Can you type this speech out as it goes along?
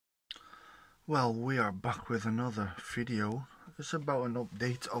Well, we are back with another video. It's about an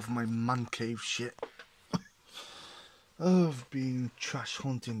update of my man cave shit. I've been trash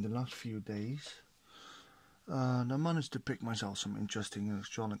hunting the last few days. And I managed to pick myself some interesting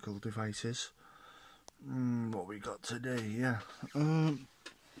electronic devices. What we got today, yeah.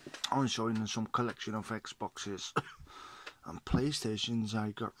 I'm showing some collection of Xboxes and PlayStations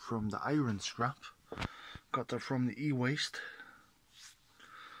I got from the iron scrap. Got that from the e-waste.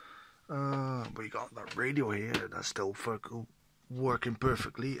 We got that radio here that's still working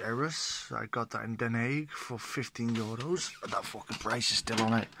perfectly. Eris, I got that in Den Haag for 15 euros. That fucking price is still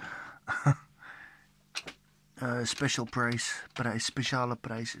on it. Special price, speciale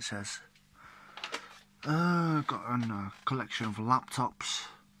prijs it says. Got a collection of laptops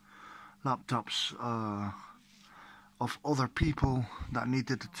of other people that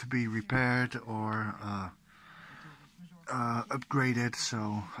needed to be repaired or upgraded,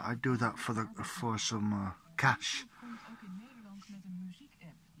 so I do that for some cash.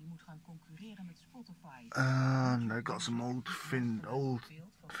 And I got some old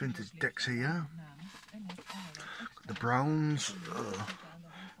vintage decks here. The Browns,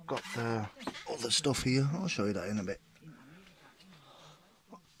 got the other stuff here. I'll show you that in a bit.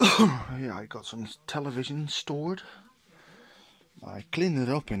 Yeah, I got some television stored. I cleaned it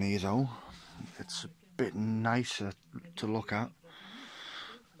up in here though. It's a bit nicer to look at.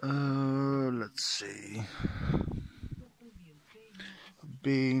 Let's see.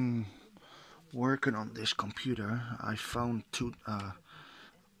 Been working on this computer. I found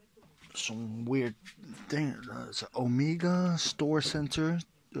some weird thing. It's an Omega Store Center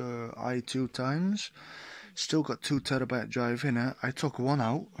i2 times. Still got 2 terabyte drive in it. I took one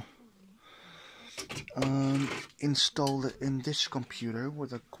out and installed it in this computer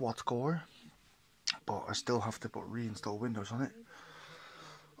with a quad core, but I still have to reinstall Windows on it.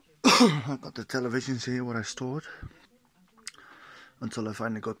 I got the televisions here what I stored until I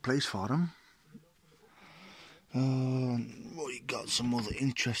find a good place for them. We got some other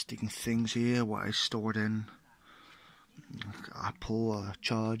interesting things here what I stored in, like Apple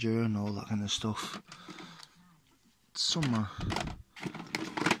charger and all that kind of stuff. Some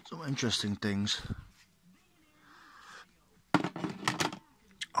interesting things.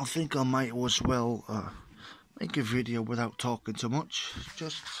 I think I might as well make a video without talking too much,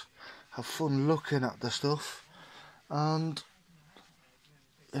 just have fun looking at the stuff and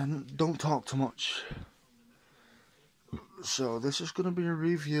don't talk too much. So this is going to be a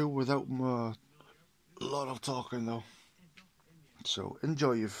review without a lot of talking though, so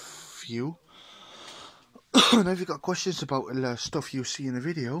enjoy your view. And if you got questions about stuff you see in the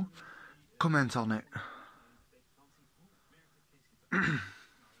video, comment on it.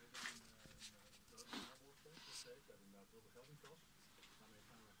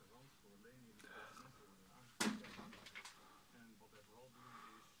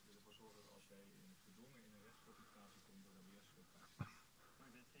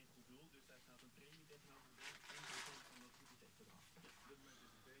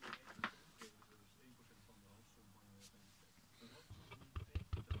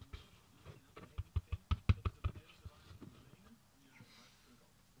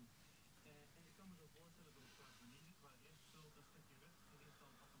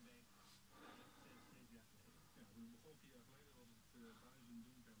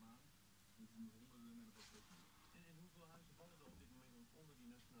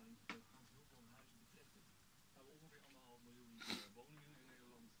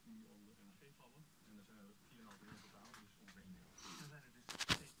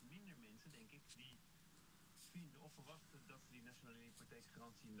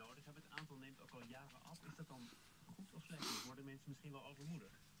 Hypotheekgarantie nodig hebben. Het aantal neemt ook al jaren af. Is dat dan goed of slecht? Worden mensen misschien wel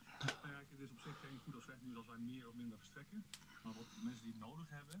overmoedig? Nou ja, het is op zich geen goed of slecht nieuws als wij meer of minder verstrekken. Maar wat mensen die het nodig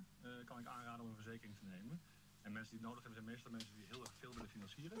hebben, kan ik aanraden om een verzekering te nemen. En mensen die het nodig hebben zijn meestal mensen die heel erg veel willen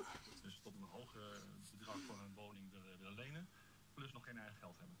financieren. Dus tot een hoger bedrag voor een woning willen lenen. Plus nog geen eigen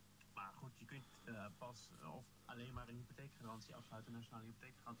geld hebben. Maar goed, je kunt pas of alleen maar een hypotheekgarantie afsluiten, een nationale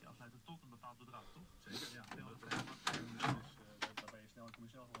hypotheekgarantie afsluiten tot een bepaald bedrag, toch? Zeker, ja. Kom je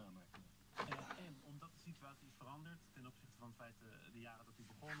snel van aanmerking. En omdat de situatie is veranderd ten opzichte van het feit de jaren dat u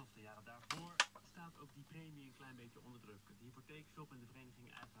begon of de jaren daarvoor, staat ook die premie een klein beetje onder druk. De hypotheekhulp en de vereniging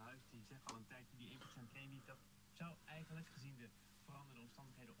Eigen Huis die zeggen al een tijdje die 1% premie, dat zou eigenlijk gezien de veranderde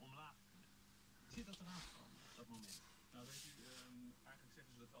omstandigheden omlaag kunnen. Zit dat eraan te komen op dat moment? Nou weet je, eigenlijk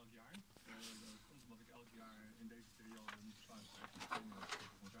zeggen ze dat elk jaar. Dat komt omdat ik elk jaar in deze periode moet besluiten dat de premie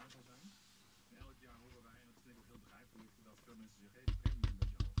voor zuin zal zijn. En elk jaar horen wij, en dat is denk ik ook heel begrijpelijk, dat veel mensen zeggen, hey, de premie is een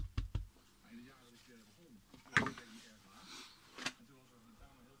beetje hoog. Maar in de jaren dat ik begon, was de premie erg laag. En toen was er met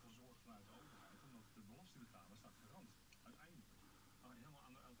name heel veel zorg vanuit de overheid.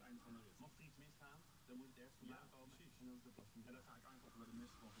 Mocht er iets misgaan, dan moet het ergens vandaan komen precies. en dan is de belasting. En dan ga ik aankloppen bij de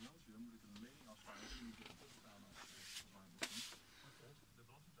minister van Financiën. Dan moet ik een lening afsluiten en moet ik de kosten betalen als het waar moet zijn. Maar tot de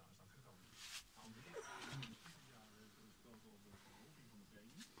belastingbetaler staat gegarandeerd. Nou, om de eerste jaar gesproken over de verhoging van de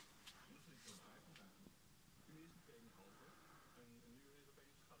premie. En dat vind ik heel begrijpelijk eigenlijk. Toen is de premie hoger en nu is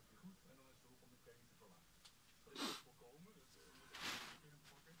opeens gaat het weer goed en dan is het hoog om de premie te verlagen. Dat is te voorkomen, dus moet ik even een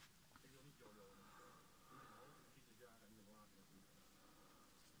pakken. Ik wil niet jojo met niet een hoog in de crisisjaren en de laag in de goede.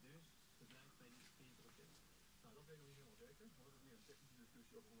 Dus Het blijft bij die 4%. nou, dat weet ik nog niet helemaal zeker, want dat is meer een technische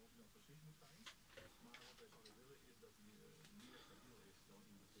discussie over hoe dat precies moet zijn. Maar wat wij zouden willen is dat hij meer stabiel is dan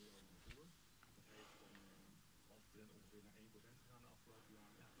in de periode hiervoor. Hij is van 0,5% ongeveer naar 1% gegaan de afgelopen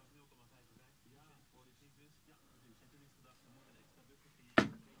jaren. Ja, het was 0,55% Ja, voor de crisis. ja, precies. En toen is gedacht, we moeten een extra buffer creëren.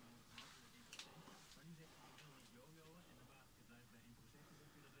 De premie moet hoger dan 1%. Maar nu zegt hij, je wil niet jojoen en de basisje blijft bij 1%. Dan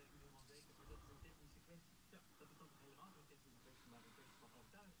zegt u, dat weet ik niet helemaal zeker, maar dat is een technische kwestie. Ja. Dat is toch helemaal geen technische kwestie, maar een kwestie van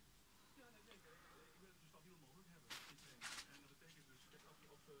overtuiging. Ja, nee, zeker. Ik wil het zo stabiel mogelijk hebben. En dat betekent dus, kijk,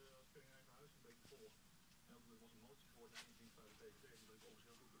 als ik mijn eigen huis een beetje volg, en ook, er was een motie voor de ingediend bij de VVD, die wil ik overigens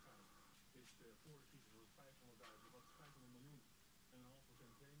heel goed begrijp, is voor de crisis was het 500.000, wat 500 miljoen en een half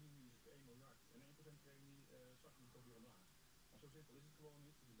procent premie, nu is het 1 miljard en 1% premie, zag je het ook weer omlaag. Maar zo simpel is het gewoon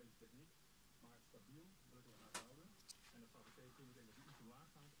niet, het is een beetje techniek, maar stabiel wil ik wel graag houden. En dat zou betekenen, ik denk dat die iets te laag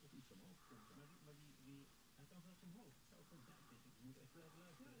gaat of iets omhoog. Hij kan zelfs omhoog. Het zou gewoon tijd zeggen. Je moet echt blijven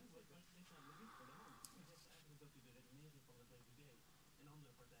luisteren. Ja, Wat ligt namelijk niet voor de hand. U zegt eigenlijk dat u de redenering van de VVD en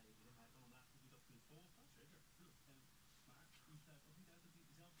andere partijen die zeggen hij kan omlaag, dat u dat kunt volgen. Zeker, tuurlijk. Maar u sluit ook niet uit dat hij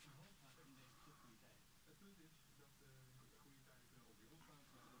zelfs omhoog gaat in deze goede tijd. Het punt is dat goede tijden kunnen ook weer omslaan.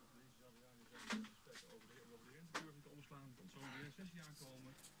 Op dezezelfde jaar zijn gesprekken over de rentecurve die kan omslaan. Er komt zo weer een sessie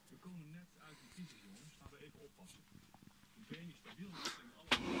aankomen. We komen net uit de crisis, jongens. Laten we even oppassen. De premie stabiel is en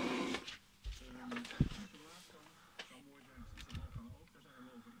alles. Als je laag kan, zou mooi zijn als iets omhoog kan ook. Daar zijn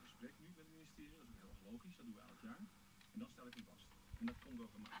we over in gesprek nu met het ministerie. Dat is ook heel erg logisch. Dat doen we elk jaar. En dat stel ik in vast. En dat komt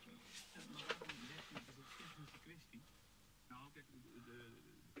ook gemaakt. Maar waarom zegt u, het is een technische kwestie? Nou, kijk,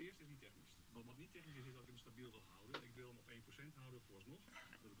 het eerste is niet technisch. Wat niet technisch is dat ik hem stabiel wil houden. Ik wil hem op 1% houden vooralsnog.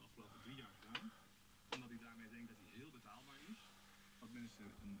 Dat heb ik de afgelopen 3 jaar gedaan. Omdat ik daarmee denk dat hij heel betaalbaar is. Dat mensen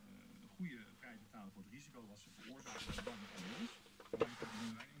een goede prijs betalen voor het risico wat ze veroorzaken bij de bank en bij ons. Dan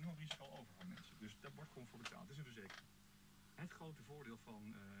nemen wij een enorm risico over van mensen. Dus daar wordt gewoon voor betaald. Dat is een verzekering. Het grote voordeel van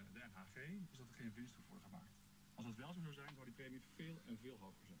de NHG is dat er geen winst voor wordt gemaakt. Als dat wel zo zou zijn, zou die premie veel en veel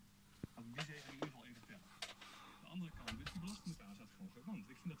hoger zijn. Laat ik die zegen in ieder geval even vertellen. De andere kant is die belastingbetaler staat gewoon garant.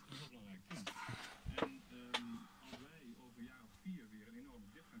 Ik vind dat een heel belangrijk punt. En als wij over een jaar of 4 weer een enorme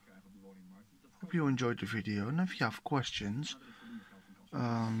dip gaan krijgen op de woningmarkt, dat Hope you enjoyed the video, and if you have questions,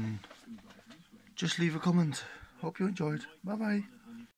 just leave a comment. Hope you enjoyed. Bye bye.